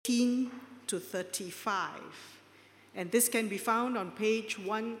18 to 35. And this can be found on page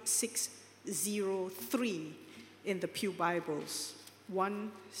 1603 in the Pew Bibles.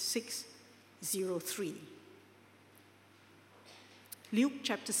 1603. Luke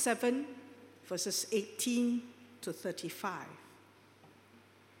chapter 7, verses 18 to 35.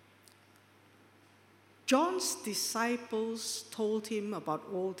 John's disciples told him about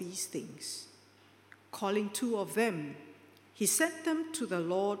all these things. Calling two of them, he sent them to the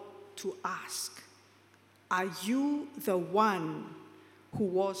Lord to ask, "Are you the one who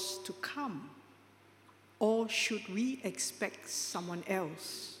was to come, or should we expect someone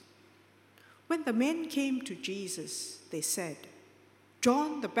else?" When the men came to Jesus, they said,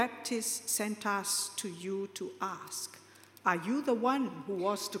 "John the Baptist sent us to you to ask, 'Are you the one who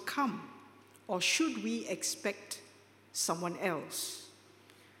was to come, or should we expect someone else?'"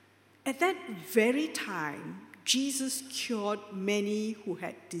 At that very time, Jesus cured many who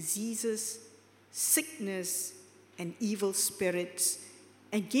had diseases, sickness, and evil spirits,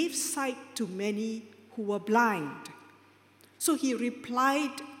 and gave sight to many who were blind. So he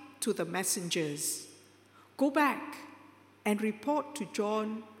replied to the messengers, "Go back and report to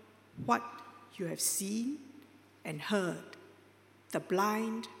John what you have seen and heard. The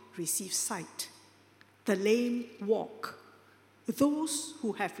blind receive sight, the lame walk, those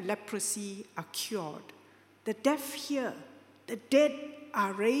who have leprosy are cured, the deaf hear, the dead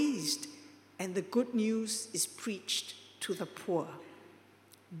are raised, and the good news is preached to the poor.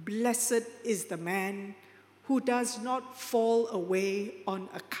 Blessed is the man who does not fall away on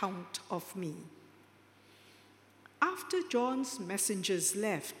account of me." After John's messengers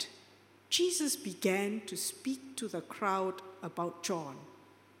left, Jesus began to speak to the crowd about John.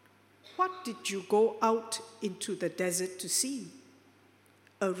 "What did you go out into the desert to see?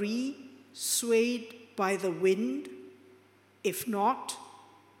 A reed swayed by the wind? If not,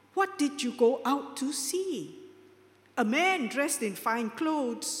 what did you go out to see? A man dressed in fine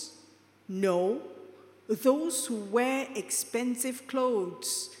clothes? No, those who wear expensive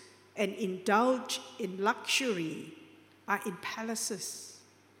clothes and indulge in luxury are in palaces.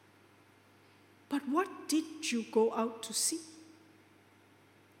 But what did you go out to see?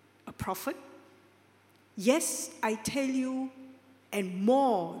 A prophet? Yes, I tell you, and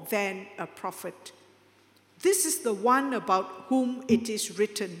more than a prophet. This is the one about whom it is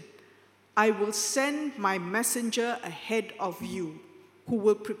written, 'I will send my messenger ahead of you, who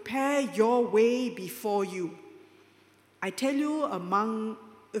will prepare your way before you.' I tell you, among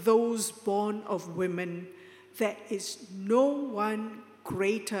those born of women, there is no one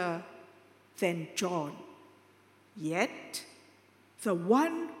greater than John. Yet, the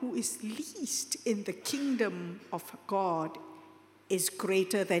one who is least in the kingdom of God is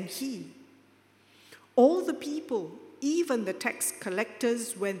greater than he." All the people, even the tax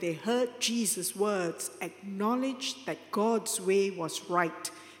collectors, when they heard Jesus' words, acknowledged that God's way was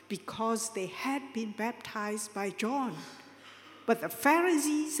right because they had been baptized by John. But the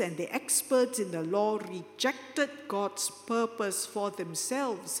Pharisees and the experts in the law rejected God's purpose for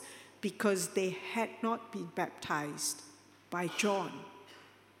themselves because they had not been baptized by John.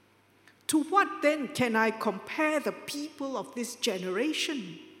 To what then can I compare the people of this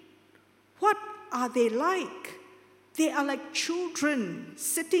generation? What are they like? They are like children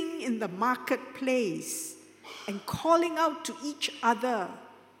sitting in the marketplace and calling out to each other,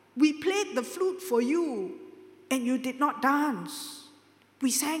 "We played the flute for you, and you did not dance.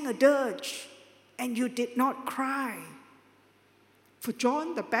 We sang a dirge, and you did not cry." For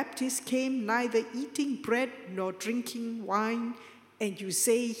John the Baptist came neither eating bread nor drinking wine, and you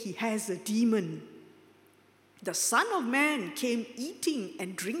say he has a demon. The Son of Man came eating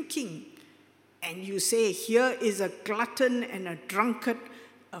and drinking, and you say, "Here is a glutton and a drunkard,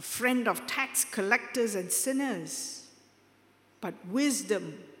 a friend of tax collectors and sinners." But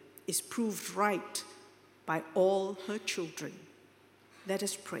wisdom is proved right by all her children. Let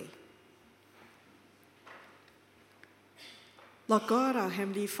us pray. Lord God, our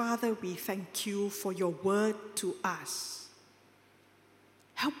Heavenly Father, we thank you for your word to us.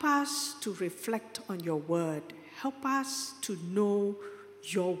 Help us to reflect on your word. Help us to know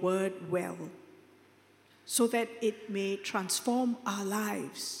your word well, so that it may transform our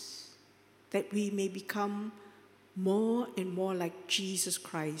lives, that we may become more and more like Jesus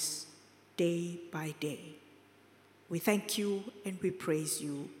Christ day by day. We thank you and we praise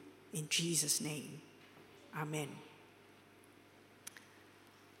you in Jesus' name. Amen.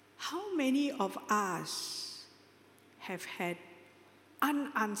 How many of us have had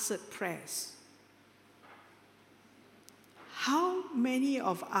unanswered prayers? How many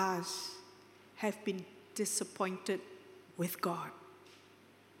of us have been disappointed with God?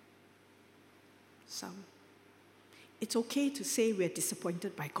 some. It's okay to say we're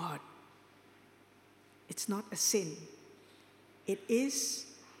disappointed by God. It's not a sin. It is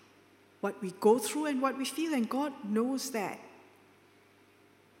what we go through and what we feel, and God knows that.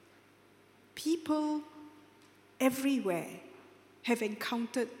 People everywhere have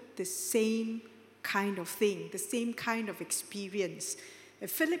encountered the same kind of thing, the same kind of experience.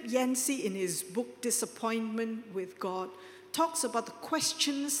 Philip Yancey, in his book Disappointment with God, talks about the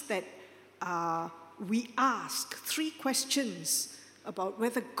questions that we ask, 3 questions about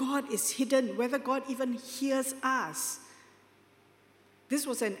whether God is hidden, whether God even hears us. This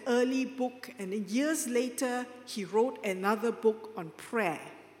was an early book, and years later, he wrote another book on prayer.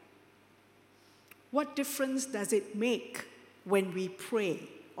 What difference does it make when we pray?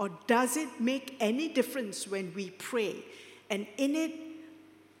 Or does it make any difference when we pray? And in it,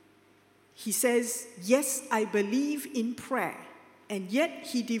 he says, yes, I believe in prayer. And yet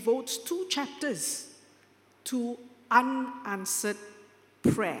he devotes 2 chapters to unanswered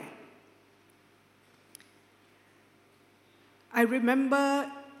prayer. I remember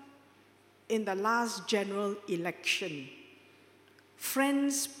in the last general election,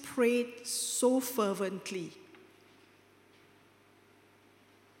 friends prayed so fervently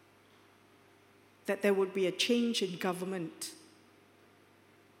that there would be a change in government.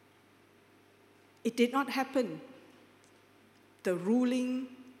 It did not happen. The ruling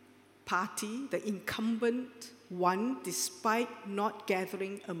party, the incumbent, won despite not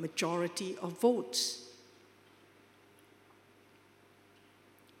gathering a majority of votes.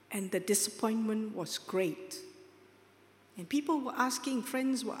 And the disappointment was great. And people were asking,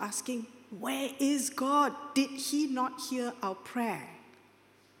 friends were asking, where is God? Did he not hear our prayer?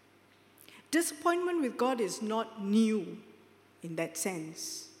 Disappointment with God is not new in that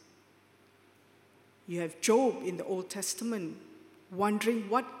sense. You have Job in the Old Testament wondering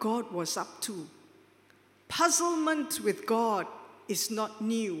what God was up to. Puzzlement with God is not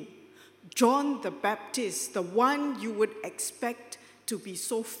new. John the Baptist, the one you would expect to be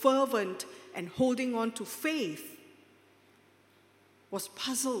so fervent and holding on to faith, was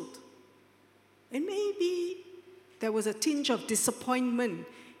puzzled. And maybe there was a tinge of disappointment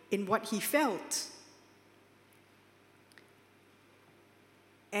in what he felt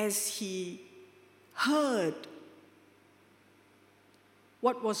as he heard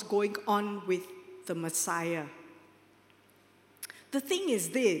what was going on with the Messiah. The thing is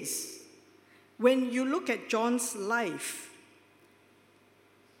this, when you look at John's life,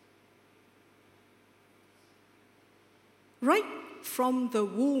 right from the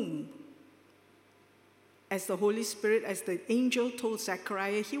womb, as the Holy Spirit, as the angel told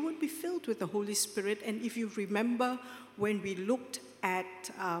Zechariah, he would be filled with the Holy Spirit. And if you remember when we looked at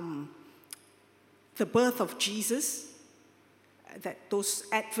the birth of Jesus, those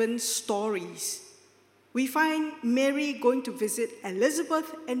Advent stories, we find Mary going to visit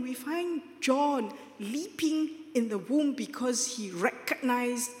Elizabeth, and we find John leaping in the womb because he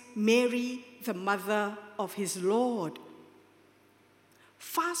recognized Mary, the mother of his Lord.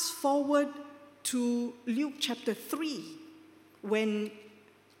 Fast forward to Luke chapter 3, when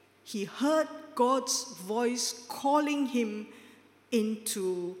he heard God's voice calling him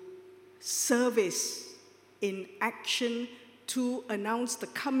into service, in action, to announce the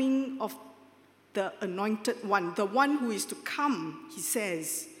coming of the anointed one, the one who is to come, he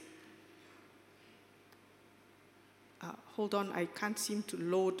says. Hold on, I can't seem to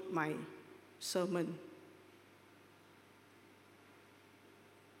load my sermon.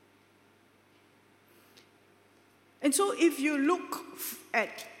 And so if you look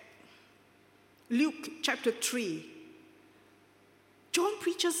at Luke chapter 3, John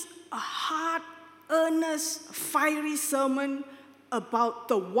preaches a hard, earnest, fiery sermon about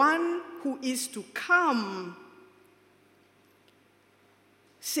the one who is to come,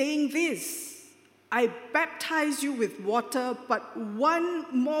 saying this, I baptize you with water, but one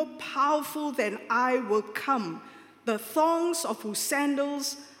more powerful than I will come, the thongs of whose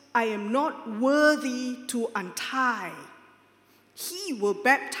sandals I am not worthy to untie. He will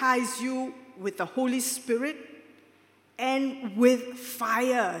baptize you with the Holy Spirit and with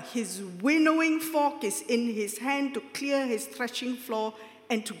fire. His winnowing fork is in his hand to clear his threshing floor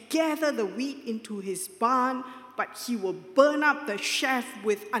and to gather the wheat into his barn, but he will burn up the chaff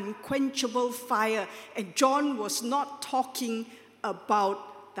with unquenchable fire. And John was not talking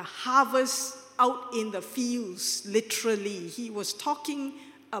about the harvest out in the fields, literally. He was talking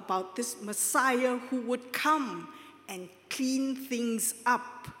about this Messiah who would come and clean things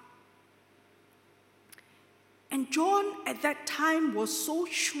up. And John at that time was so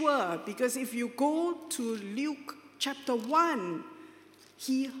sure, because if you go to Luke chapter 1,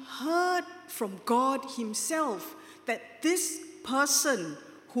 he heard from God himself that this person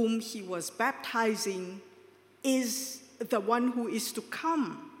whom he was baptizing is the one who is to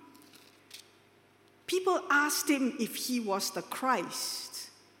come. People asked him if he was the Christ,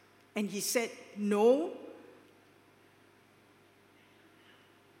 and he said, "No."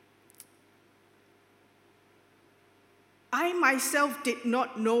 I myself did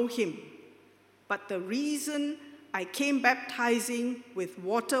not know him, but the reason I came baptizing with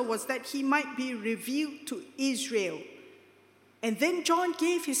water was that he might be revealed to Israel. And then John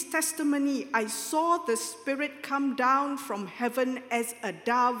gave his testimony. I saw the Spirit come down from heaven as a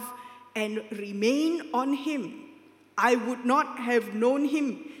dove and remain on him. I would not have known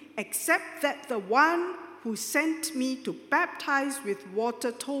him except that the one who sent me to baptize with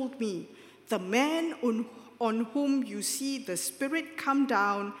water told me, "The man on whom you see the Spirit come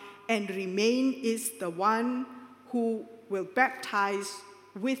down and remain is the one who will baptize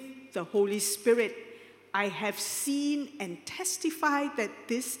with the Holy Spirit. I have seen and testified that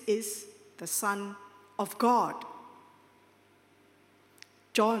this is the Son of God."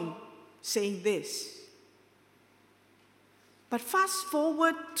 John saying this. But fast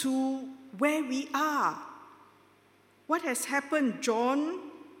forward to where we are. What has happened?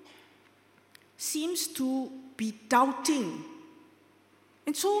 John seems to be doubting.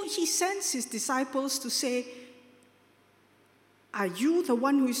 And so he sends his disciples to say, "Are you the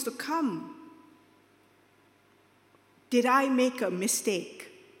one who is to come? Did I make a mistake?"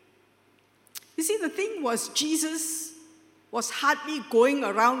 You see, the thing was, Jesus was hardly going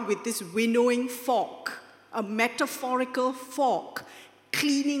around with this winnowing fork, a metaphorical fork,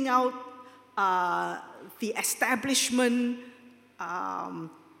 cleaning out the establishment,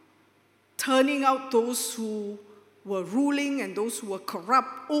 turning out those who were ruling and those who were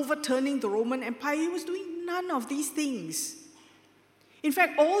corrupt, overturning the Roman Empire. He was doing none of these things. In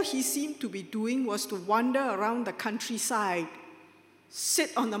fact, all he seemed to be doing was to wander around the countryside,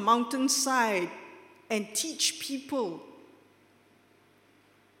 sit on the mountainside, and teach people,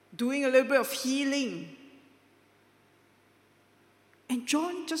 doing a little bit of healing. And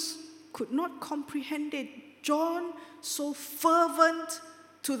John just could not comprehend it. John, so fervent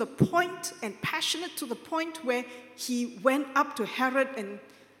to the point and passionate to the point where he went up to Herod and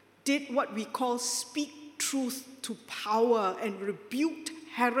did what we call speak truth to power and rebuked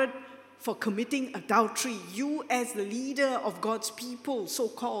Herod for committing adultery. You, as the leader of God's people,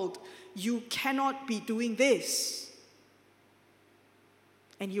 so-called, you cannot be doing this.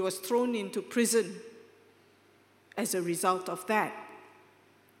 And he was thrown into prison as a result of that.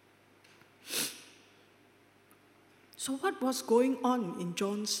 So what was going on in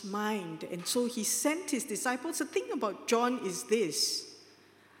John's mind? And so he sent his disciples. The thing about John is this.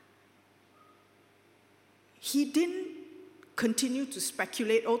 He didn't continue to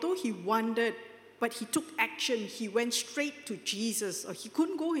speculate, although he wondered, but he took action. He went straight to Jesus. He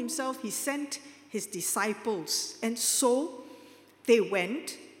couldn't go himself. He sent his disciples. And so they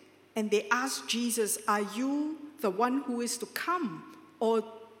went and they asked Jesus, "Are you the one who is to come? Or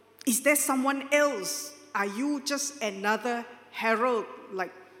is there someone else? Are you just another herald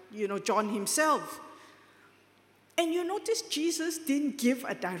like, John himself?" And you notice Jesus didn't give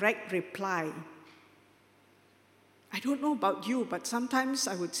a direct reply. I don't know about you, but sometimes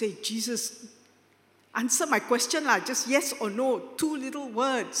I would say, "Jesus, answer my question, just yes or no, 2 little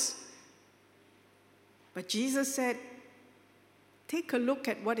words." But Jesus said, "Take a look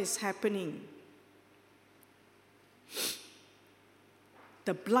at what is happening.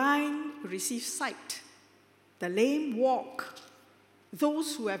 The blind receive sight. The lame walk.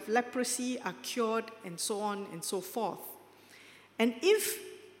 Those who have leprosy are cured," and so on and so forth. And if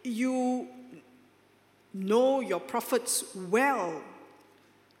you know your prophets well,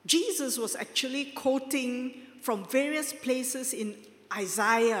 Jesus was actually quoting from various places in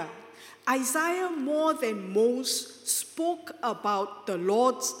Isaiah. Isaiah, more than most, spoke about the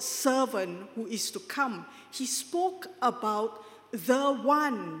Lord's servant who is to come. He spoke about the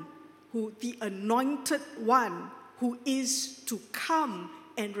one, the anointed one, who is to come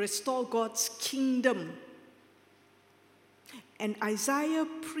and restore God's kingdom. And Isaiah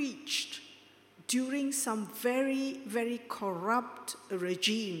preached during some very, very corrupt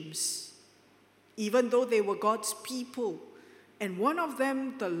regimes, even though they were God's people. And one of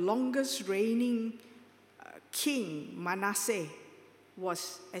them, the longest reigning king, Manasseh,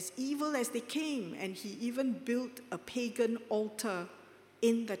 was as evil as they came, and he even built a pagan altar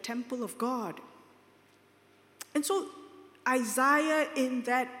in the temple of God. And so Isaiah in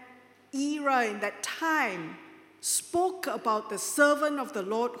that era, in that time, spoke about the servant of the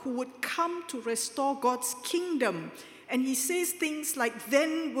Lord who would come to restore God's kingdom. And he says things like,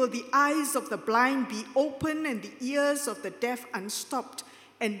 then will the eyes of the blind be open and the ears of the deaf unstopped,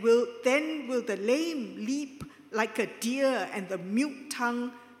 and then will the lame leap like a deer and the mute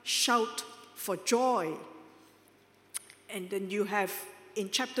tongue shout for joy. And then you have in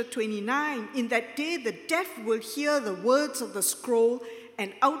chapter 29, in that day the deaf will hear the words of the scroll,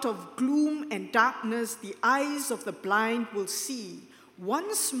 and out of gloom and darkness the eyes of the blind will see.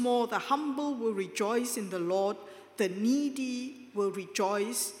 Once more the humble will rejoice in the Lord, the needy will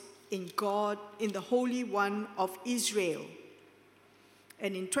rejoice in God, in the Holy One of Israel.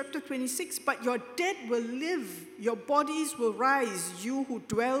 And in chapter 26, but your dead will live, your bodies will rise, you who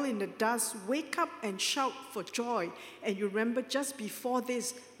dwell in the dust, wake up and shout for joy. And you remember just before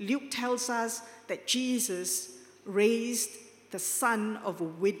this, Luke tells us that Jesus raised the son of a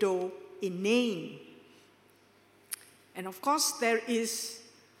widow in Nain. And of course, there is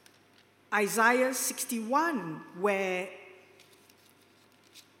Isaiah 61, where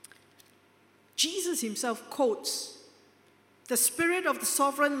Jesus himself quotes, "The Spirit of the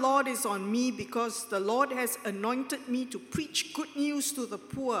Sovereign Lord is on me, because the Lord has anointed me to preach good news to the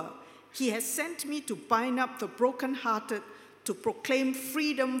poor. He has sent me to bind up the brokenhearted, to proclaim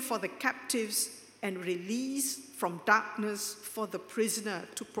freedom for the captives and release from darkness for the prisoner,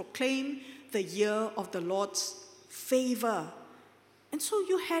 to proclaim the year of the Lord's favor." And so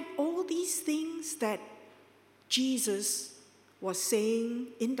you had all these things that Jesus was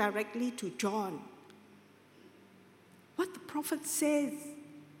saying indirectly to John. What the prophet says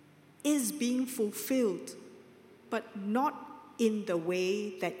is being fulfilled, but not in the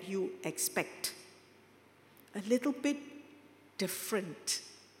way that you expect. A little bit different.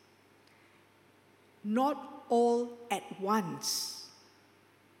 Not all at once.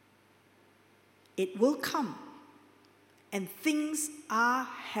 It will come, and things are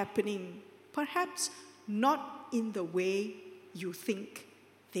happening, perhaps not in the way you think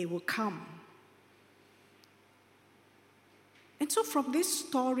they will come. And so from this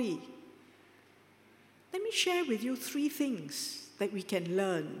story, let me share with you 3 things that we can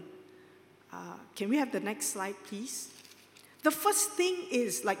learn. Can we have the next slide, please? The first thing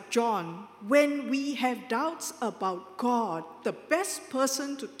is, like John, when we have doubts about God, the best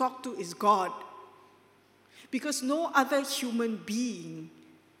person to talk to is God. Because no other human being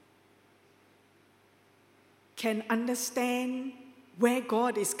can understand where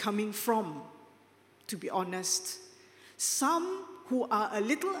God is coming from, to be honest. Some who are a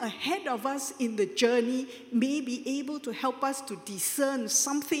little ahead of us in the journey may be able to help us to discern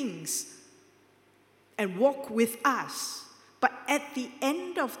some things and walk with us. But at the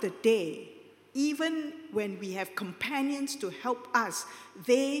end of the day, even when we have companions to help us,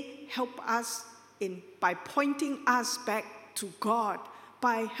 they help us by pointing us back to God,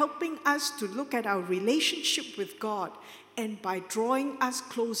 by helping us to look at our relationship with God, and by drawing us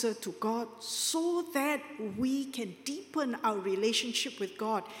closer to God so that we can deepen our relationship with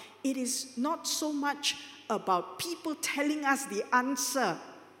God. It is not so much about people telling us the answer,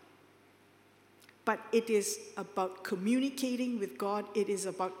 but it is about communicating with God. It is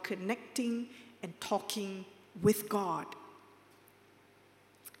about connecting and talking with God.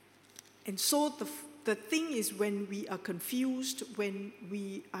 And so the thing is, when we are confused, when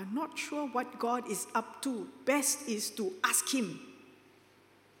we are not sure what God is up to, best is to ask Him.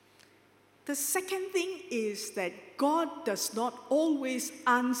 The second thing is that God does not always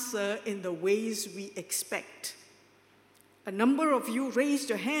answer in the ways we expect. A number of you raised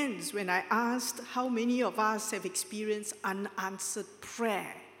your hands when I asked how many of us have experienced unanswered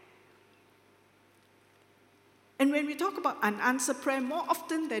prayer. And when we talk about unanswered prayer, more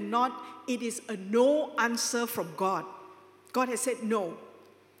often than not, it is a no answer from God. God has said no.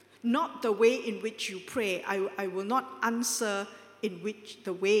 Not the way in which you pray. I will not answer in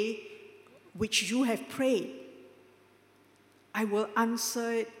the way which you have prayed. I will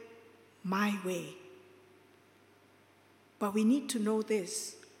answer it my way. But we need to know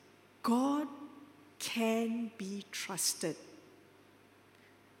this. God can be trusted.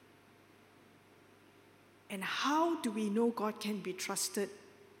 And how do we know God can be trusted?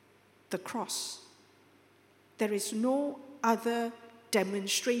 The cross. There is no other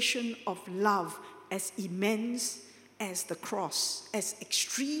demonstration of love as immense as the cross, as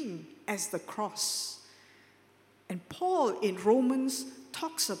extreme as the cross. And Paul in Romans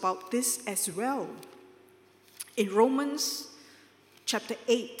talks about this as well. In Romans chapter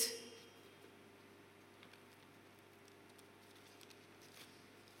 8,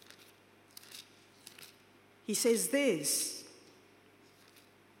 he says this: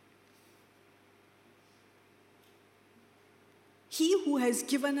 He who has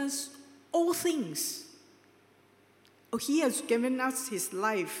given us all things He has given us his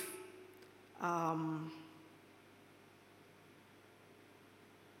life.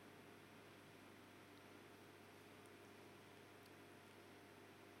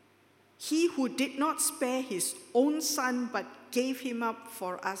 He who did not spare his own son but gave him up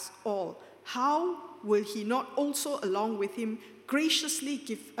for us all, how will he not also along with him graciously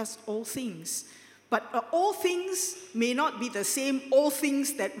give us all things? But all things may not be the same all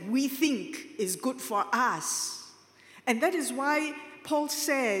things that we think is good for us. And that is why Paul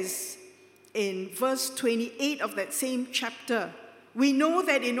says in verse 28 of that same chapter, we know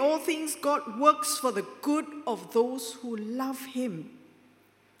that in all things God works for the good of those who love him,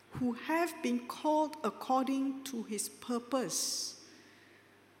 who have been called according to his purpose.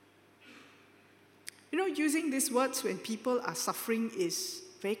 You know, using these words when people are suffering is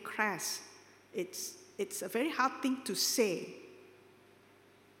very crass. It's a very hard thing to say.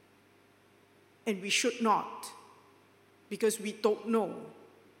 And we should not, because we don't know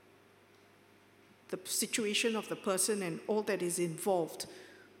the situation of the person and all that is involved.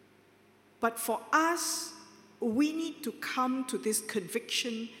 But for us, we need to come to this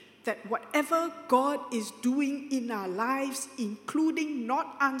conviction that whatever God is doing in our lives, including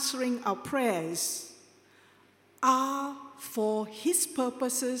not answering our prayers, are for his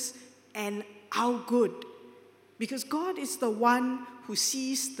purposes and our good. Because God is the one who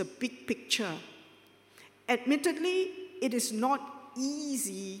sees the big picture. Admittedly, it is not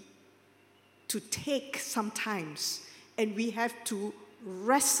easy to take sometimes, and we have to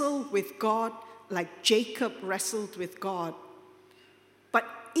wrestle with God like Jacob wrestled with God. But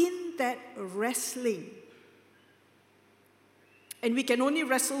in that wrestling, and we can only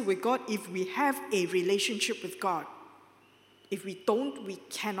wrestle with God if we have a relationship with God. If we don't, we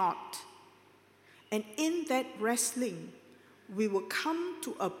cannot. And in that wrestling, we will come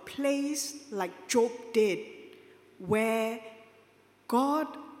to a place like Job did, where God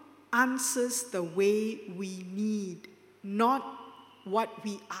answers the way we need, not what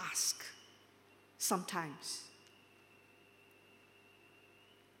we ask sometimes.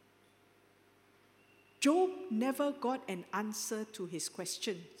 Job never got an answer to his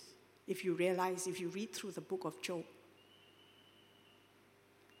questions, if you read through the book of Job.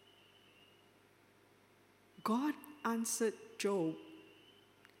 God answered Job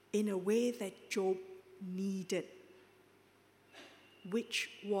in a way that Job needed,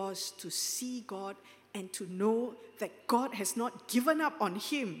 which was to see God and to know that God has not given up on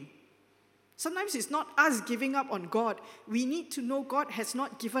him. Sometimes it's not us giving up on God. We need to know God has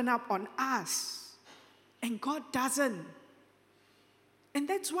not given up on us. And God doesn't. And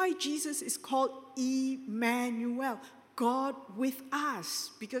that's why Jesus is called Emmanuel, God with us,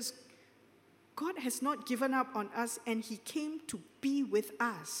 because God has not given up on us and he came to be with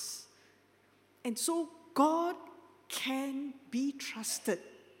us. And so God can be trusted.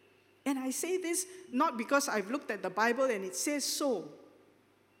 And I say this not because I've looked at the Bible and it says so.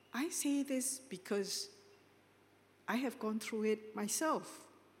 I say this because I have gone through it myself.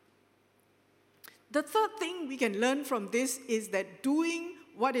 The third thing we can learn from this is that doing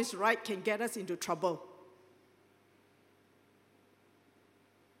what is right can get us into trouble.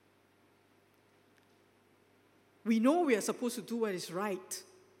 We know we are supposed to do what is right.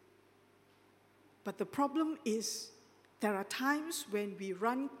 But the problem is there are times when we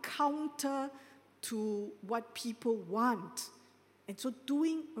run counter to what people want. And so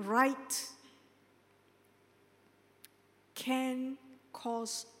doing right can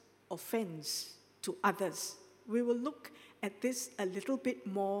cause offense to others. We will look at this a little bit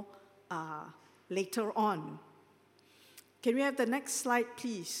more later on. Can we have the next slide,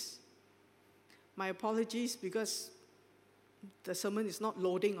 please? My apologies, because the sermon is not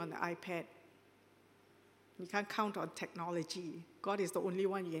loading on the iPad. You can't count on technology. God is the only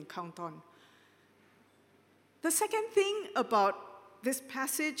one you can count on. The second thing about this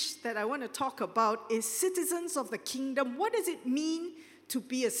passage that I want to talk about is citizens of the kingdom. What does it mean to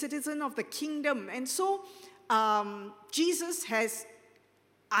be a citizen of the kingdom? And so Jesus has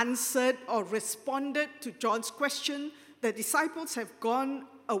answered or responded to John's question. The disciples have gone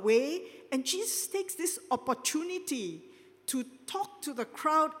away, and Jesus takes this opportunity to talk to the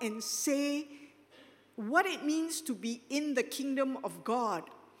crowd and say what it means to be in the kingdom of God.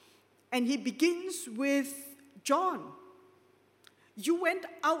 And he begins with John. You went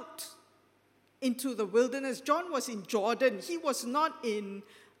out into the wilderness. John was in Jordan. He was not in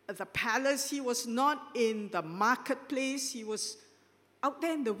the palace. He was not in the marketplace. He was out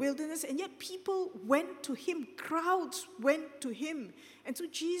there in the wilderness, and yet people went to him. Crowds went to him. And so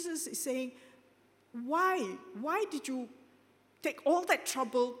Jesus is saying, why? Why did you take all that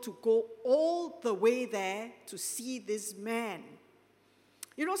trouble to go all the way there to see this man.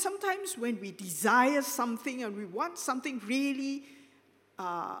 You know, sometimes when we desire something and we want something really,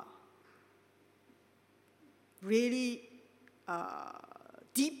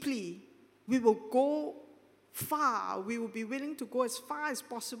 deeply, we will go far. We will be willing to go as far as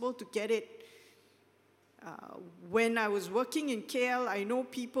possible to get it. When I was working in KL, I know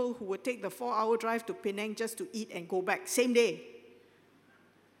people who would take the 4-hour drive to Penang just to eat and go back, same day.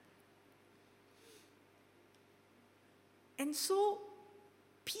 And so,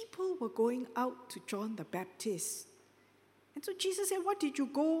 people were going out to John the Baptist. And so Jesus said, what did you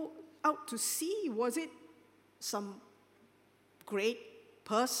go out to see? Was it some great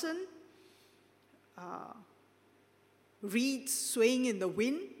person? Reeds swaying in the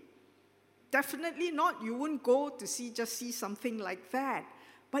wind? Definitely not. You wouldn't go to just see something like that.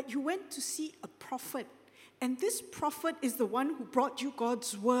 But you went to see a prophet. And this prophet is the one who brought you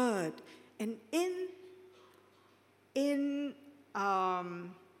God's word. And in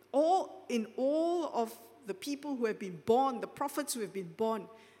all of the people who have been born, the prophets who have been born,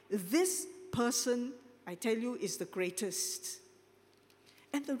 this person, I tell you, is the greatest.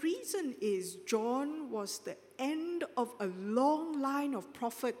 And the reason is John was the end of a long line of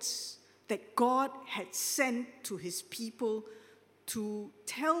prophets that God had sent to his people to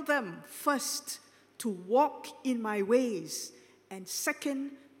tell them, first, to walk in my ways, and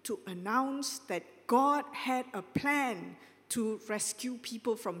second, to announce that God had a plan to rescue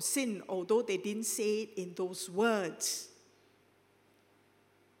people from sin, although they didn't say it in those words.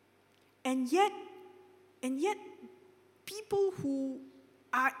 And yet, people who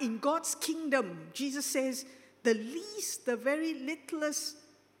are in God's kingdom, Jesus says, the least, the very littlest,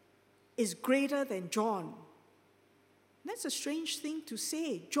 is greater than John. That's a strange thing to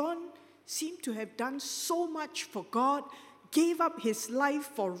say. John seemed to have done so much for God, gave up his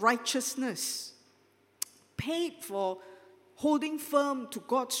life for righteousness, paid for holding firm to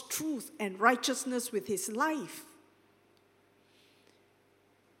God's truth and righteousness with his life.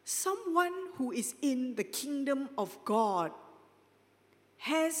 Someone who is in the kingdom of God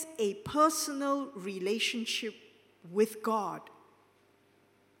has a personal relationship with God.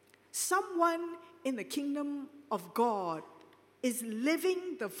 Someone in the kingdom of God is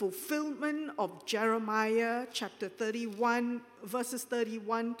living the fulfillment of Jeremiah chapter 31, verses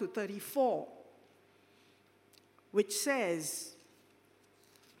 31 to 34, which says,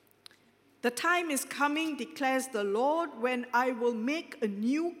 "The time is coming, declares the Lord, when I will make a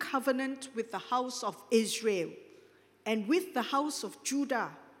new covenant with the house of Israel and with the house of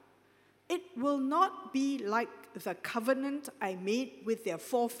Judah. It will not be like the covenant I made with their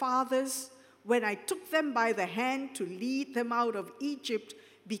forefathers when I took them by the hand to lead them out of Egypt,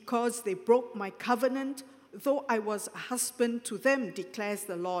 because they broke my covenant, though I was a husband to them, declares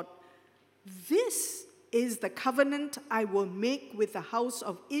the Lord. This is the covenant I will make with the house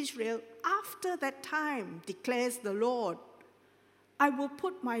of Israel after that time, declares the Lord. I will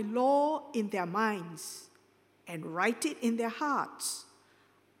put my law in their minds and write it in their hearts.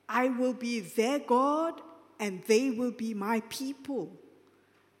 I will be their God, and they will be my people.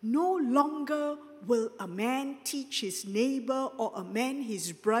 No longer will a man teach his neighbor or a man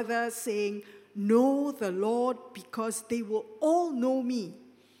his brother, saying, 'Know the Lord,' because they will all know me,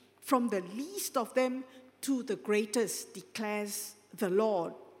 from the least of them to the greatest, declares the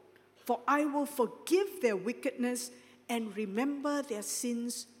Lord. For I will forgive their wickedness and remember their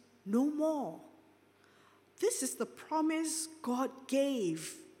sins no more." This is the promise God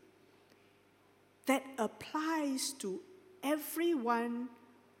gave that applies to everyone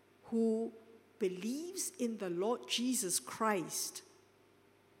who believes in the Lord Jesus Christ.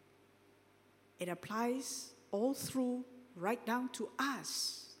 It applies all through, right down to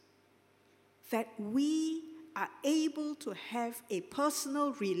us, that we are able to have a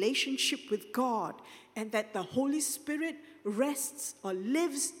personal relationship with God, and that the Holy Spirit rests or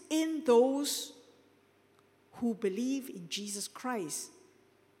lives in those who believe in Jesus Christ.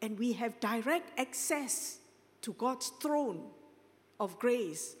 And we have direct access to God's throne of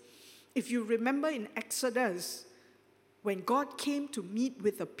grace. If you remember in Exodus, when God came to meet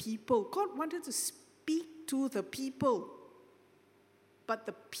with the people, God wanted to speak to the people. But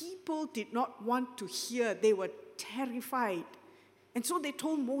the people did not want to hear. They were terrified. And so they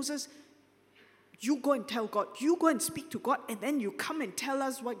told Moses, "You go and tell God. You go and speak to God, and then you come and tell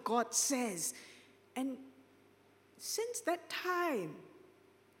us what God says." And since that time,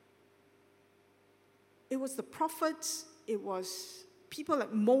 it was the prophets, it was people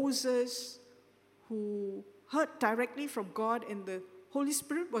like Moses who heard directly from God, and the Holy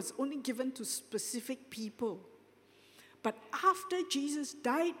Spirit was only given to specific people. But after Jesus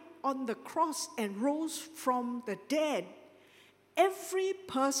died on the cross and rose from the dead, every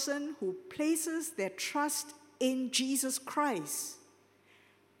person who places their trust in Jesus Christ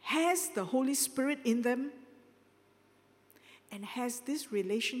has the Holy Spirit in them and has this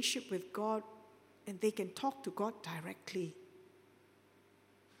relationship with God, and they can talk to God directly.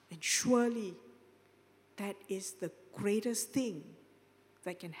 And surely that is the greatest thing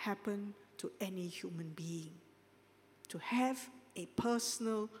that can happen to any human being, to have a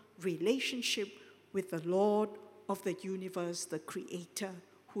personal relationship with the Lord of the universe, the Creator,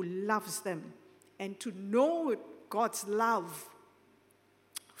 who loves them, and to know God's love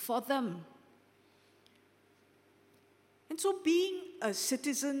for them. And so being a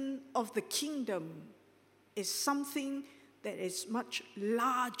citizen of the kingdom is something that is much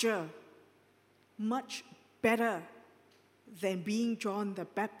larger, much better than being John the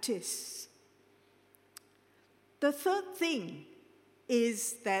Baptist. The third thing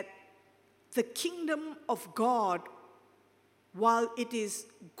is that the kingdom of God, while it is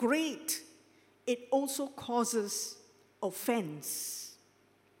great, it also causes offense.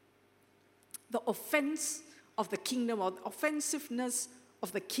 The offense of the kingdom, or the offensiveness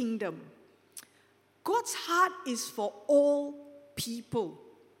of the kingdom. God's heart is for all people.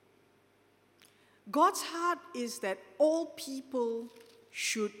 God's heart is that all people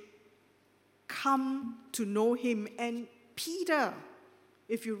should come to know him. And Peter,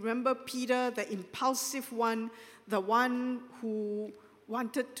 if you remember Peter, the impulsive one, the one who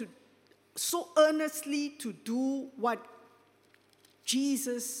wanted to so earnestly to do what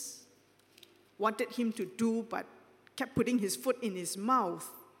Jesus wanted him to do, but kept putting his foot in his mouth.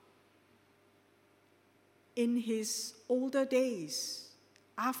 In his older days,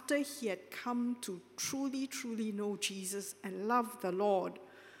 after he had come to truly, truly know Jesus and love the Lord,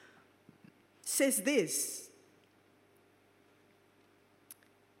 says this: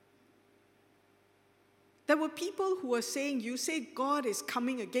 there were people who were saying, you say God is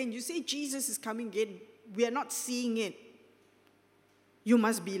coming again, you say Jesus is coming again, we are not seeing it. You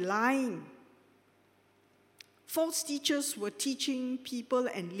must be lying. False teachers were teaching people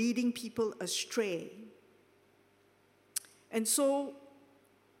and leading people astray. And so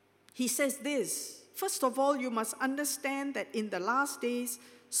he says this: first of all, you must understand that in the last days,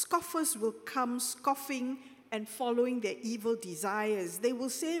 scoffers will come scoffing and following their evil desires. They will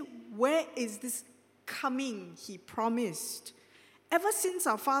say, where is this coming he promised? Ever since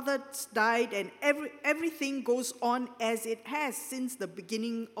our fathers died and everything goes on as it has since the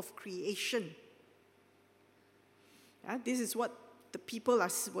beginning of creation. This is what the people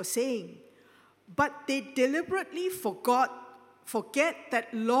were saying. But they deliberately forget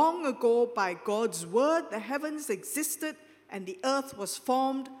that long ago by God's word the heavens existed and the earth was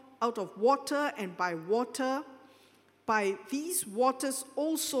formed out of water and by water. By these waters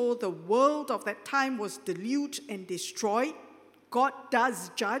also the world of that time was deluged and destroyed. God does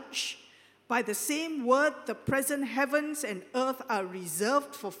judge. By the same word the present heavens and earth are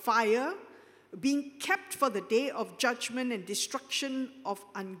reserved for fire, being kept for the day of judgment and destruction of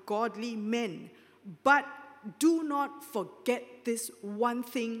ungodly men. But do not forget this one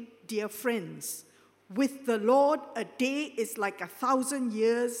thing, dear friends. With the Lord, a day is like 1,000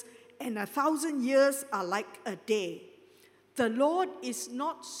 years, and 1,000 years are like a day. The Lord is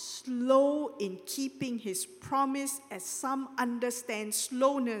not slow in keeping his promise, as some understand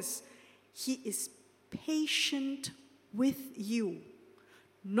slowness. He is patient with you,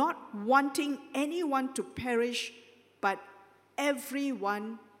 not wanting anyone to perish, but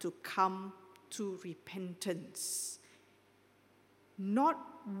everyone to come to repentance. Not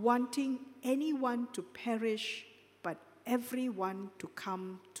wanting anyone to perish, but everyone to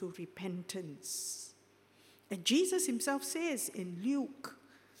come to repentance. And Jesus himself says in Luke,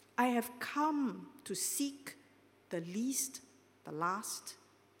 I have come to seek the least, the last,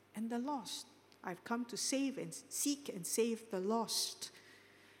 and the lost. I've come to save and seek and save the lost.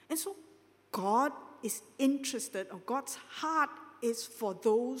 And so God is interested, or God's heart is for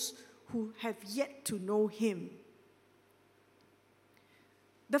those who have yet to know him.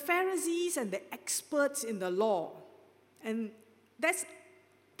 The Pharisees and the experts in the law, and that's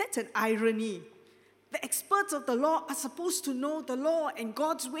an irony. The experts of the law are supposed to know the law and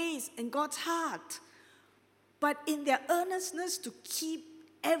God's ways and God's heart. But in their earnestness to keep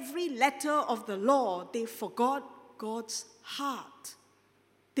every letter of the law, they forgot God's heart.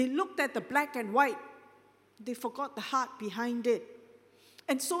 They looked at the black and white. They forgot the heart behind it.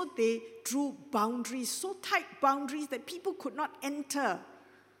 And so they drew boundaries, so tight boundaries that people could not enter.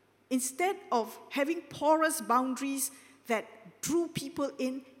 Instead of having porous boundaries that drew people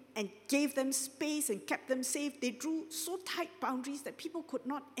in, and gave them space and kept them safe. They drew so tight boundaries that people could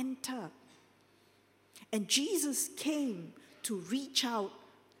not enter. And Jesus came to reach out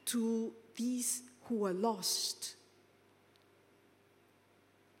to these who were lost.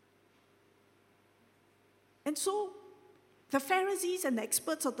 And so the Pharisees and the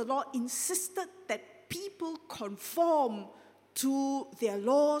experts of the law insisted that people conform to their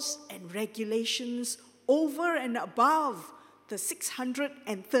laws and regulations over and above the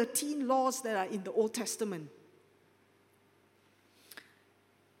 613 laws that are in the Old Testament.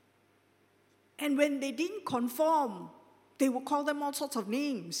 And when they didn't conform, they would call them all sorts of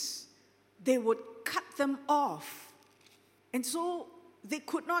names. They would cut them off. And so they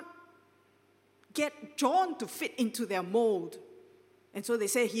could not get John to fit into their mold. And so they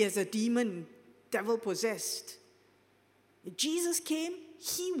say he has a demon, devil-possessed. If Jesus came,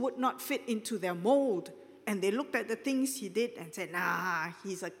 he would not fit into their mold. And they looked at the things he did and said,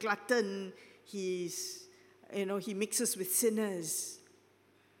 he's a glutton. He mixes with sinners.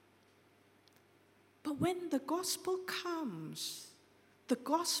 But when the gospel comes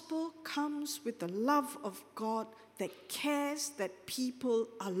with the love of God that cares that people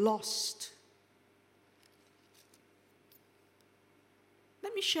are lost.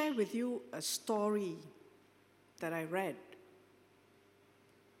 Let me share with you a story that I read.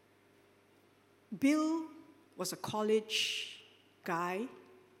 Bill was a college guy,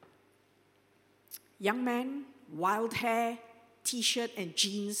 young man, wild hair, t-shirt and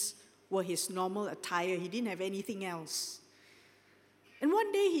jeans were his normal attire. He didn't have anything else. And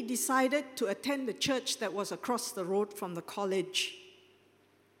one day he decided to attend the church that was across the road from the college.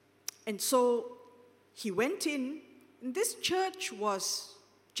 And so he went in, and this church was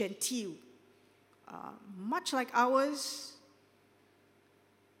genteel, much like ours,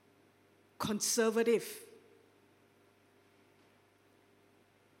 conservative.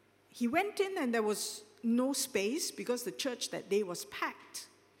 He went in and there was no space because the church that day was packed.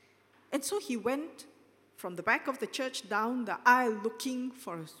 And so he went from the back of the church down the aisle looking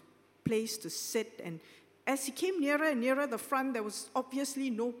for a place to sit. And as he came nearer and nearer the front, there was obviously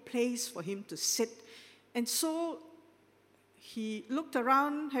no place for him to sit. And so he looked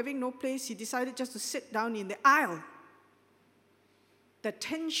around, having no place. He decided just to sit down in the aisle. The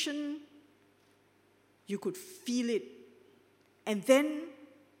tension, you could feel it. And then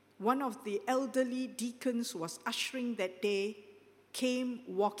one of the elderly deacons who was ushering that day came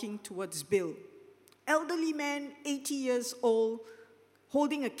walking towards Bill. Elderly man, 80 years old,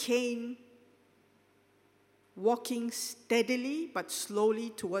 holding a cane, walking steadily but slowly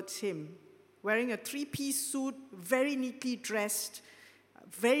towards him, wearing a three-piece suit, very neatly dressed,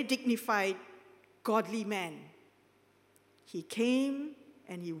 very dignified, godly man. He came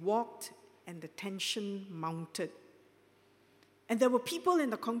and he walked, and the tension mounted. And there were people in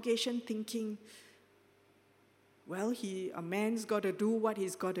the congregation thinking, well, a man's got to do what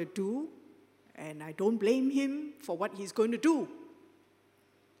he's got to do, and I don't blame him for what he's going to do.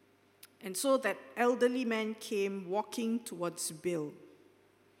 And so that elderly man came walking towards Bill.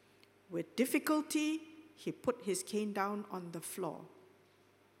 With difficulty, he put his cane down on the floor,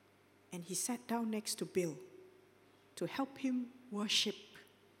 and he sat down next to Bill to help him worship.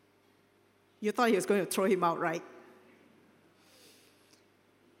 You thought he was going to throw him out, right?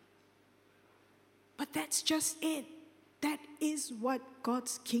 But that's just it. That is what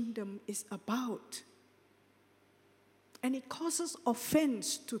God's kingdom is about. And it causes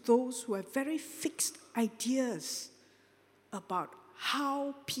offense to those who have very fixed ideas about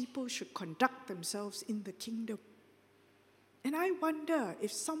how people should conduct themselves in the kingdom. And I wonder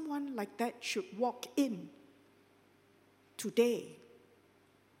if someone like that should walk in today,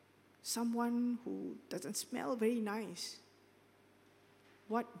 someone who doesn't smell very nice,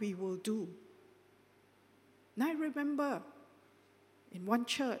 what we will do. And I remember in one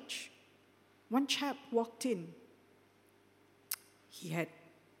church, one chap walked in. He had,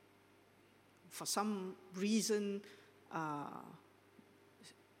 for some reason,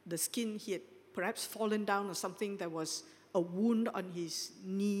 the skin, he had perhaps fallen down or something. There was a wound on his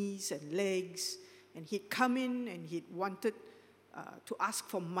knees and legs. And he'd come in and he'd wanted to ask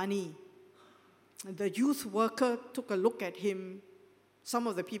for money. And the youth worker took a look at him. Some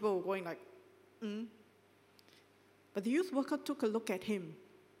of the people were going like, But the youth worker took a look at him,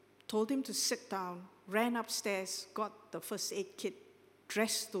 told him to sit down, ran upstairs, got the first aid kit,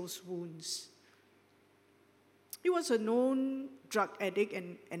 dressed those wounds. He was a known drug addict,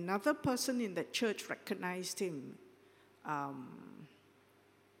 and another person in that church recognized him,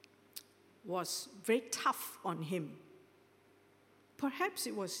 was very tough on him. Perhaps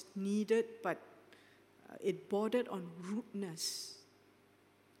it was needed, but it bordered on rudeness.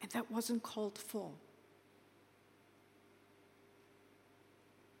 And that wasn't called for.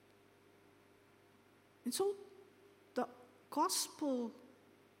 And so the gospel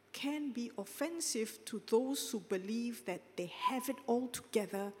can be offensive to those who believe that they have it all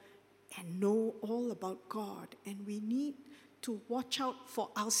together and know all about God. And we need to watch out for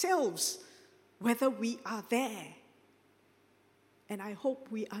ourselves whether we are there. And I hope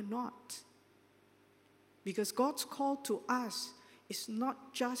we are not. Because God's call to us is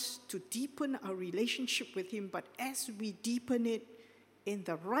not just to deepen our relationship with Him, but as we deepen it in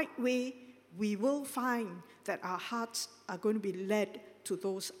the right way, we will find that our hearts are going to be led to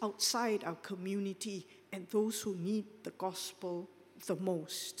those outside our community and those who need the gospel the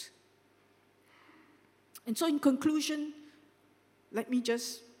most. And so in conclusion, let me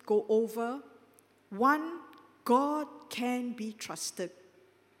just go over. 1, God can be trusted.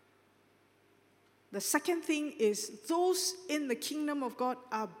 The second thing is those in the kingdom of God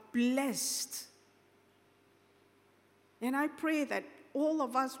are blessed. And I pray that all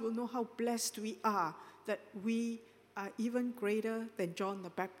of us will know how blessed we are, that we are even greater than John the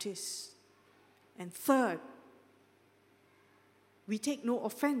Baptist. And third, we take no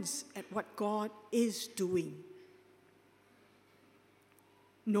offense at what God is doing,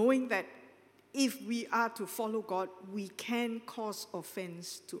 knowing that if we are to follow God, we can cause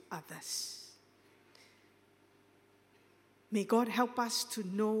offense to others. May God help us to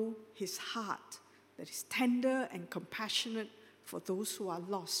know His heart that is tender and compassionate for those who are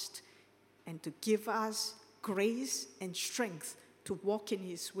lost, and to give us grace and strength to walk in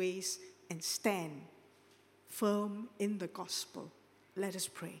His ways and stand firm in the gospel. Let us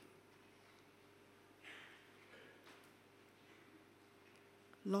pray.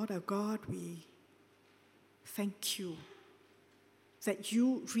 Lord our God, we thank You that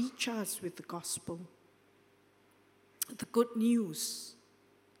You reach us with the gospel, the good news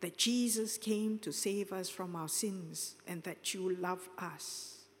that Jesus came to save us from our sins and that You love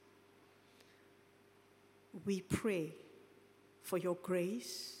us. We pray for Your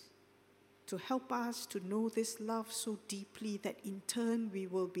grace to help us to know this love so deeply that in turn we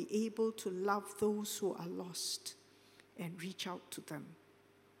will be able to love those who are lost and reach out to them.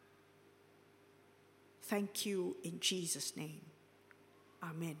 Thank You in Jesus' name.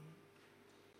 Amen.